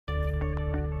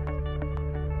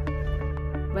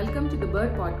Welcome to the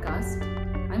Bird Podcast.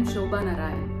 I'm Shobha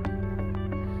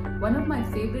Narayan. One of my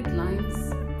favorite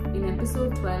lines in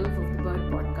episode 12 of the Bird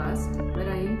Podcast,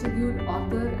 where I interviewed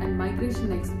author and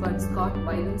migration expert Scott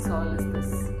Weidensaul, is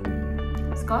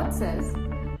this. Scott says,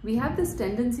 we have this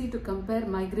tendency to compare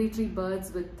migratory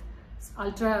birds with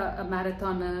ultra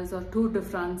marathoners or Tour de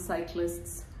France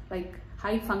cyclists, like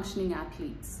high-functioning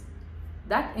athletes.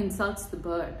 That insults the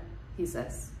bird, he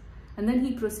says. And then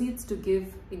he proceeds to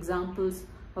give examples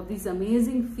of these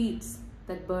amazing feats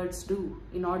that birds do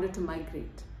in order to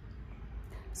migrate.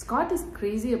 Scott is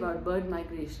crazy about bird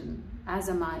migration, as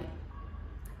am I,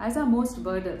 as are most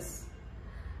birders,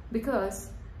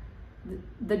 because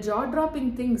the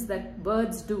jaw-dropping things that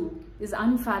birds do is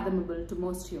unfathomable to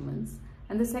most humans.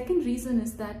 And the second reason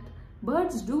is that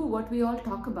birds do what we all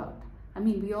talk about. I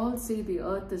mean, we all say the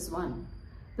earth is one.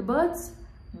 The birds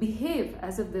behave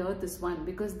as if the earth is one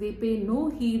because they pay no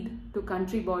heed to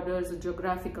country borders or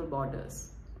geographical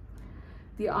borders.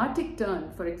 The Arctic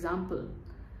tern, for example,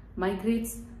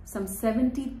 migrates some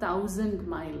 70,000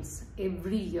 miles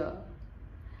every year.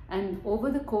 And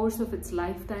over the course of its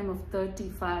lifetime of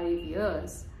 35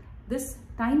 years, this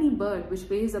tiny bird, which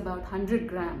weighs about 100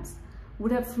 grams,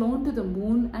 would have flown to the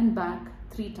moon and back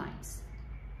 3 times.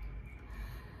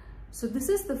 So this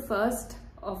is the first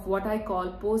of what I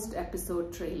call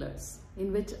post-episode trailers,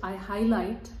 in which I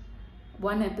highlight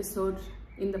one episode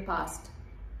in the past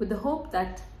with the hope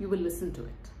that you will listen to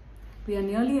it. We are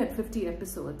nearly at 50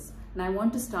 episodes, and I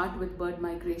want to start with bird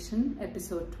migration,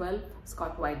 episode 12,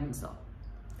 Scott Weidensaul.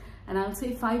 And I'll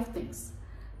say 5 things.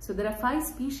 So there are 5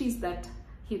 species that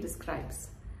he describes,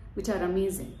 which are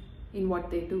amazing in what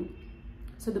they do.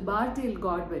 So the bar-tailed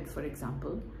godwit, for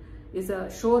example, is a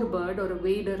shore bird, or a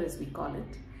wader as we call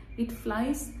it. It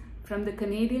flies from the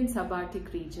Canadian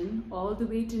subarctic region all the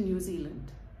way to New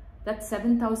Zealand. That's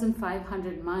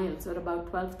 7,500 miles, or about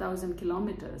 12,000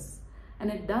 kilometers.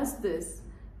 And it does this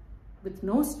with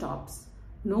no stops,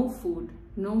 no food,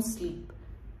 no sleep,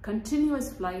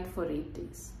 continuous flight for 8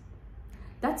 days.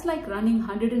 That's like running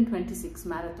 126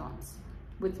 marathons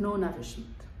with no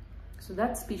nourishment. So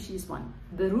that's species 1.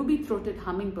 The ruby-throated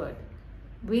hummingbird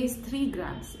weighs 3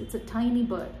 grams. It's a tiny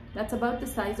bird. That's about the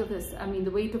size of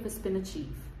the weight of a spinach leaf.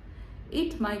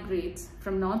 It migrates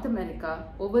from North America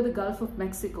over the Gulf of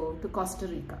Mexico to Costa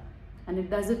Rica. And it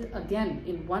does it again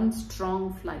in one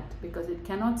strong flight because it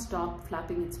cannot stop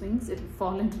flapping its wings. It will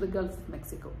fall into the Gulf of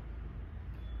Mexico.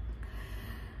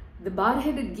 The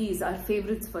bar-headed geese are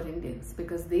favorites for Indians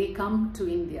because they come to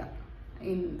India.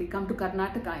 They come to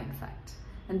Karnataka, in fact.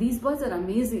 And these birds are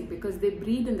amazing because they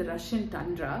breed in the Russian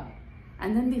tundra,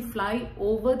 and then they fly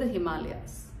over the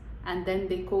Himalayas, and then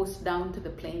they coast down to the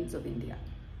plains of India.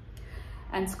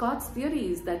 And Scott's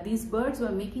theory is that these birds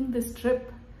were making this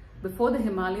trip before the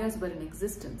Himalayas were in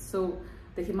existence. So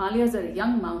the Himalayas are a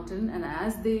young mountain, and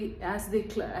as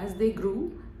they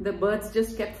grew, the birds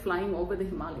just kept flying over the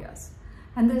Himalayas.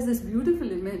 And there's this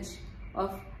beautiful image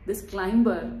of this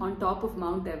climber on top of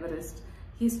Mount Everest.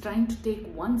 He's trying to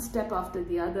take one step after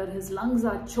the other. His lungs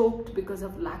are choked because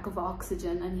of lack of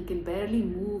oxygen, and he can barely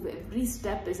move. Every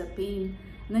step is a pain.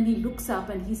 And then he looks up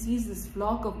and he sees this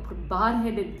flock of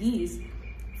bar-headed geese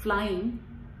flying,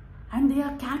 and they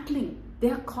are cackling, they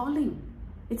are calling.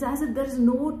 It's as if there is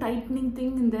no tightening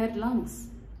thing in their lungs.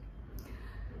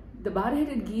 The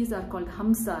bar-headed geese are called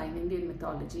Hamsa in Indian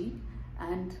mythology,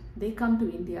 and they come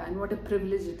to India, and what a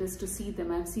privilege it is to see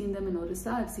them. I've seen them in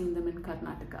Orissa, I've seen them in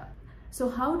Karnataka. So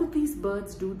how do these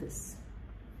birds do this?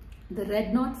 The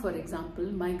red knot, for example,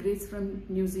 migrates from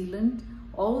New Zealand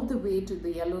all the way to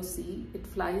the Yellow Sea. It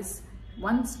flies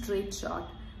one straight shot,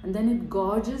 and then it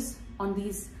gorges on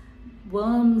these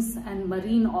worms and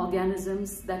marine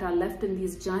organisms that are left in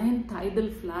these giant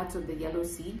tidal flats of the Yellow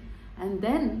Sea, and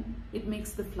then it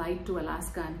makes the flight to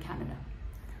Alaska and Canada.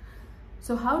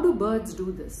 So how do birds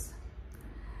do this?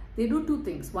 They do 2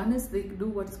 things. One is they do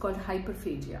what's called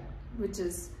hyperphagia, which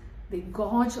is they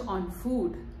gorge on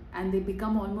food and they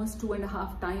become almost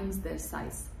 2.5 times their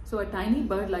size. So a tiny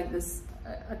bird like this,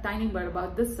 a tiny bird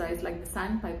about this size, like the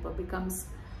sandpiper,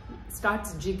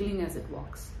 starts jiggling as it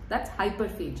walks. That's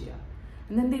hyperphagia.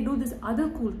 And then they do this other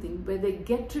cool thing where they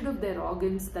get rid of their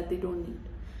organs that they don't need.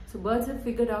 So birds have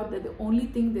figured out that the only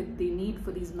thing that they need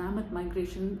for these mammoth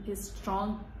migration is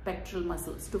strong pectoral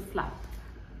muscles to flap,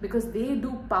 because they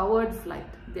do powered flight.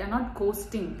 They are not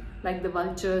coasting like the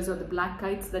vultures or the black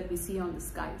kites that we see on the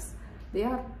skies. They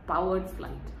are powered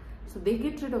flight. So they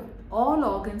get rid of all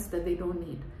organs that they don't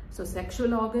need. So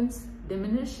sexual organs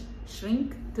diminish,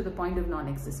 shrink to the point of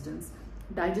non-existence.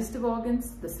 Digestive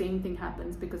organs, the same thing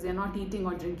happens because they're not eating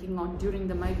or drinking during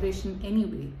the migration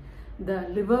anyway. the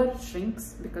liver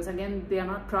shrinks because again they are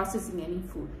not processing any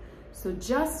food. So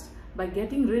just by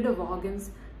getting rid of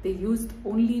organs, they used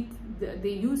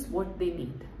what they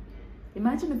need.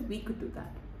 Imagine if we could do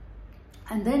that.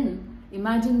 And then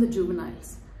imagine the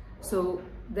juveniles. So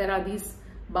there are these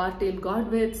bar-tailed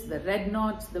godwits, the red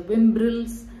knots, the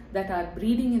whimbrels that are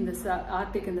breeding in the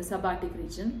Arctic and the subarctic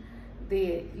region.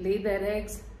 They lay their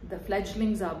eggs, the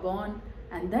fledglings are born,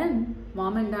 and then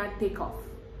mom and dad take off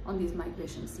on these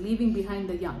migrations, leaving behind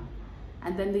the young.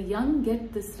 And then the young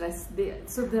get this rest.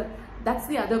 That's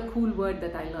the other cool word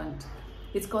that I learned.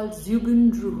 It's called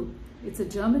Zugundruhe. It's a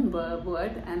German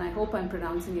word, and I hope I'm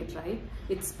pronouncing it right.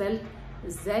 It's spelled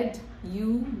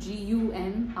Zugunruhe,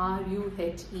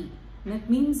 and it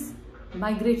means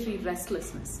migratory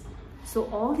restlessness. So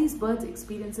all these birds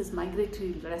experiences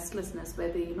migratory restlessness, where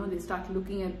they start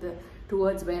looking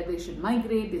towards where they should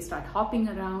migrate. They start hopping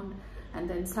around, and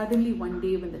then suddenly one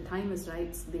day when the time is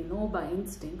right, they know by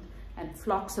instinct, and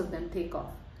flocks of them take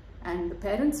off, and the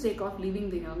parents take off, leaving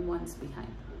the young ones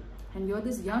behind. And you're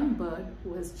this young bird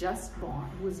who has just born,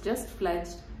 who is just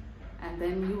fledged, and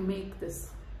then you make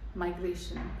this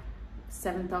migration,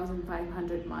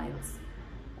 7,500 miles,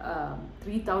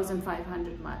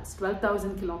 3,500 miles,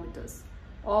 12,000 kilometers,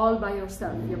 all by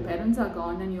yourself. Your parents are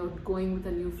gone and you're going with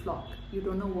a new flock. You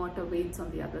don't know what awaits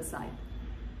on the other side.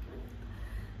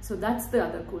 So that's the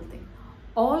other cool thing.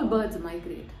 All birds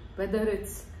migrate, whether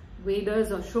it's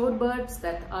waders or shorebirds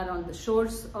that are on the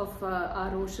shores of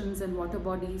our oceans and water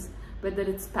bodies, whether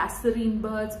it's passerine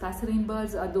birds. Passerine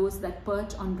birds are those that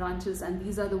perch on branches, and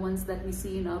these are the ones that we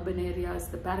see in urban areas,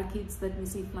 the parakeets that we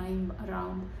see flying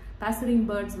around. Passerine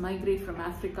birds migrate from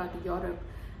Africa to Europe.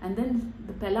 And then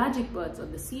the pelagic birds, or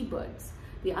the seabirds,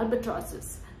 the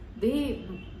albatrosses, they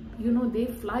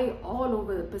fly all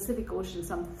over the Pacific Ocean,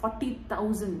 some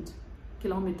 40,000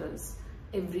 kilometers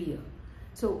every year.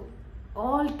 So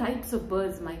all types of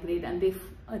birds migrate, and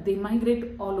they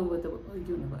migrate all over the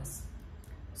universe.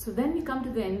 So then we come to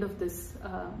the end of this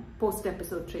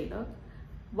post-episode trailer.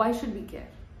 Why should we care?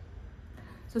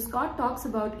 So Scott talks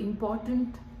about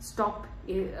important stopping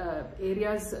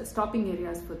areas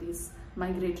for these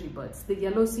migratory birds. The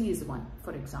Yellow Sea is one,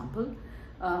 for example.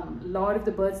 A lot of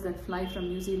the birds that fly from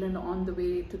New Zealand on the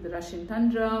way to the Russian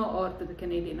tundra or to the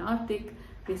Canadian Arctic,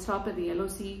 they stop at the Yellow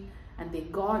Sea and they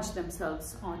gorge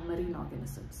themselves on marine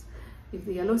organisms. If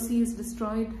the Yellow Sea is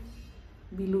destroyed,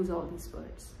 we lose all these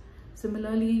birds.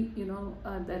 Similarly,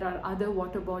 there are other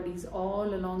water bodies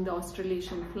all along the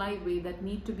Australasian flyway that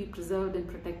need to be preserved and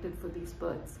protected for these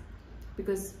birds,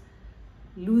 because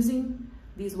losing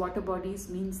these water bodies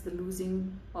means the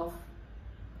losing of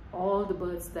all the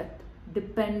birds that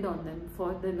depend on them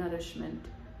for the nourishment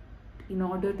in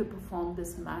order to perform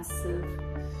this massive,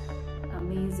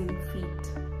 amazing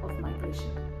feat of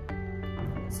migration.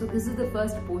 So this is the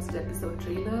first post-episode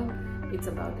trailer. It's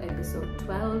about episode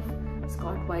 12.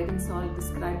 Scott Weidensaul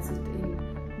describes it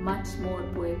in much more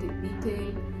poetic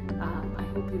detail. I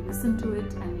hope you listen to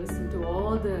it and listen to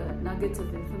all the nuggets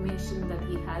of information that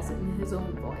he has in his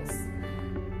own voice.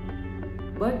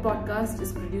 Bird Podcast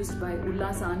is produced by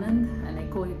Ullas Anand and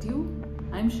Echo It You.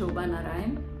 I'm Shobha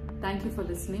Narayan. Thank you for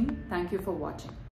listening. Thank you for watching.